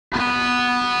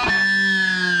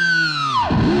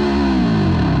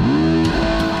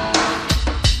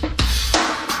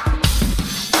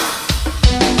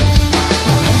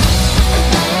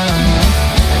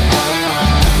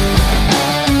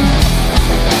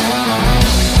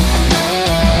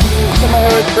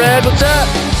Fred, what's up?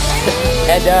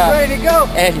 And ready to go.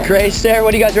 And Grace there,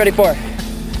 what are you guys ready for?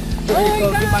 Ready to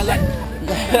go get my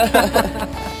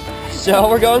life. So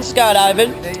we're going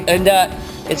skydiving, and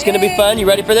it's gonna be fun. You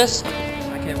ready for this?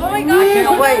 I can't wait. I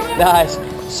can't wait. Nice.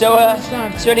 So,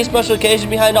 is there any special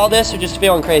occasion behind all this, or just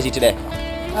feeling crazy today?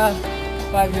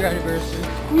 5-year anniversary.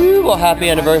 Woo, well, happy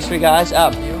anniversary, guys.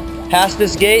 Past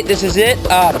this gate, this is it.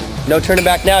 No turning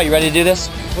back now. You ready to do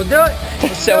this? We'll do it.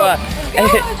 So,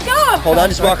 Let's go. hold on,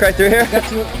 just walk right through here.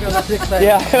 That's exciting.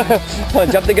 Yeah,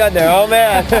 jump the gun there. Oh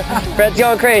man, Fred's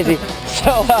going crazy.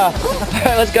 So, all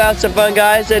right, let's go have some fun,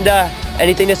 guys. And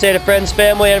anything to say to friends,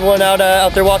 family, everyone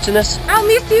out there watching this? I'll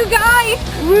miss you guys.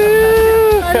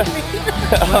 Woo!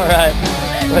 All right,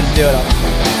 let's do it.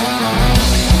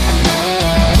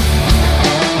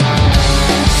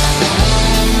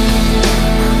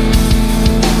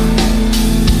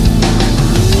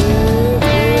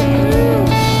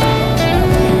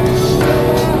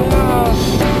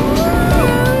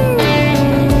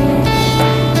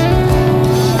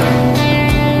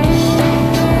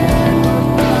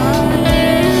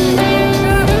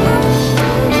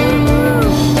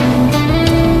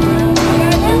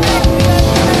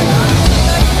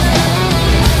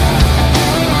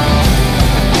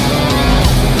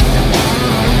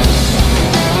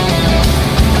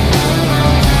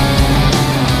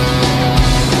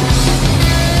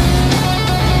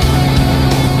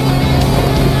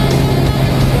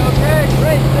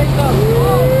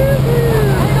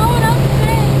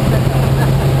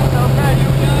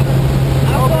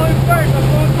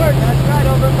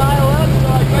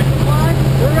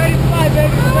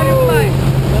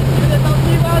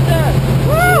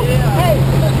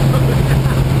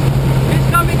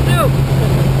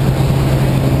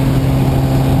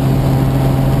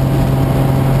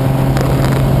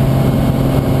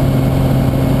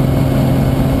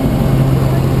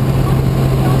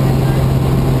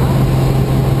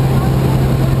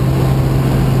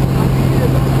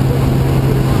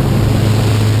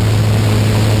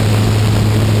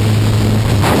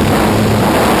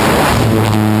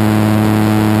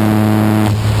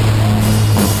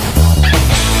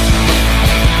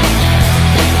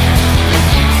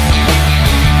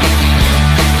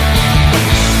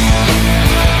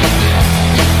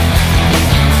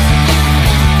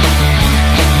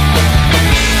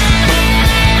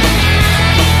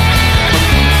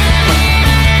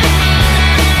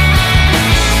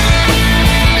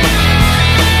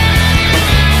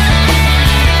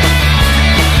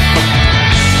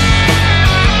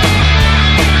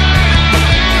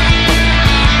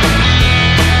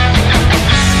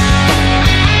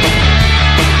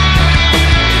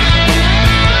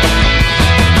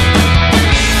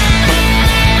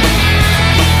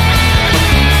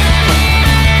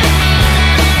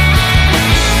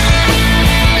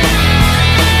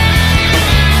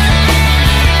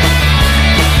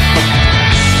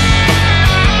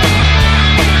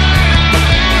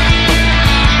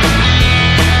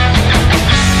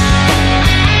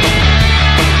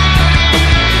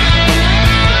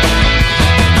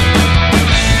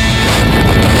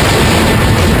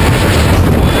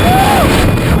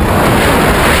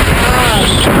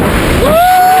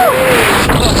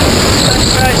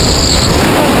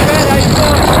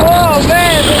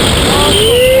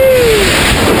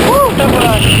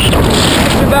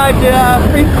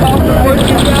 Freefall for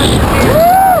 14 guys.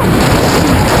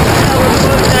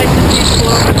 Nice and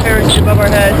peaceful parachute above our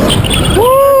heads.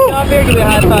 Woo! Stop here, give me a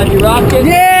high five. You rockin'?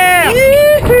 Yeah!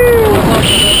 Good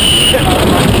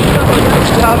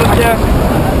job up there.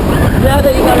 Now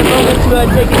that you got a moment to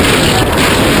take it,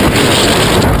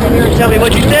 come here and tell me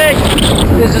what you think.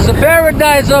 This is a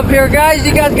paradise up here, guys.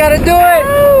 You guys gotta do it.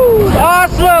 Woo!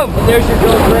 Awesome! And there's your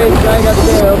gold race. Now you got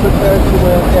the open parachute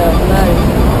way up there.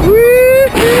 Nice. Woo!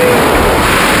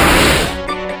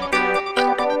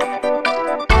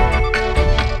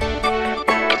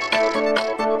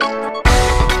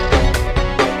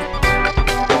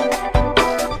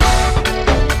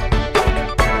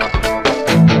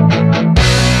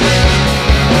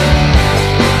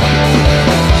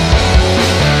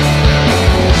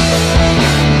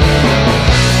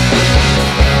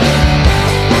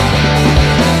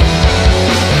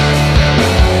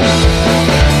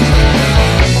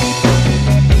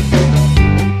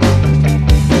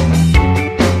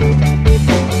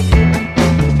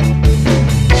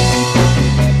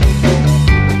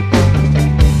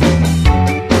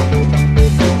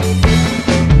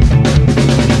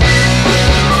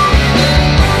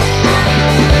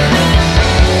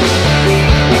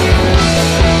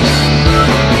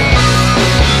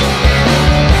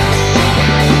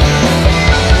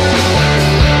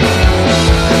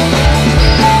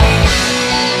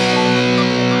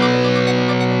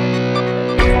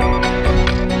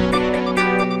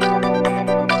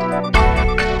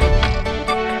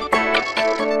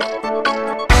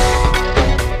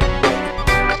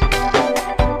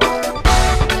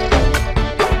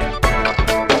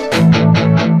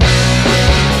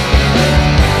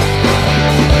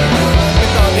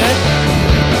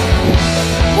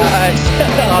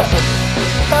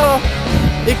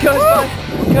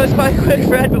 Goes by quick,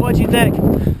 Fred, but what'd you think?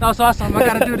 That was awesome. I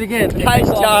gotta do it again. Nice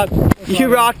job.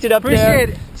 You rocked it up there. Appreciate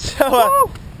it.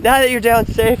 So, now that you're down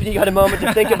safe and you got a moment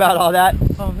to think about all that,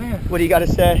 Oh man. what do you got to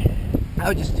say?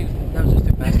 That was just too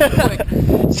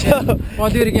fast. So,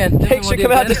 Wanna do it again. thanks for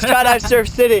coming out to Skydive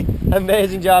Surfcity.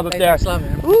 Amazing job up there. Thanks a lot,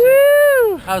 man.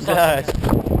 Woo! That was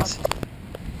awesome.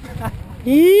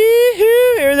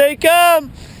 Yee-hoo, here they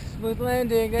come. Smooth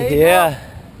landing, eh?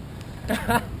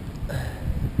 Yeah.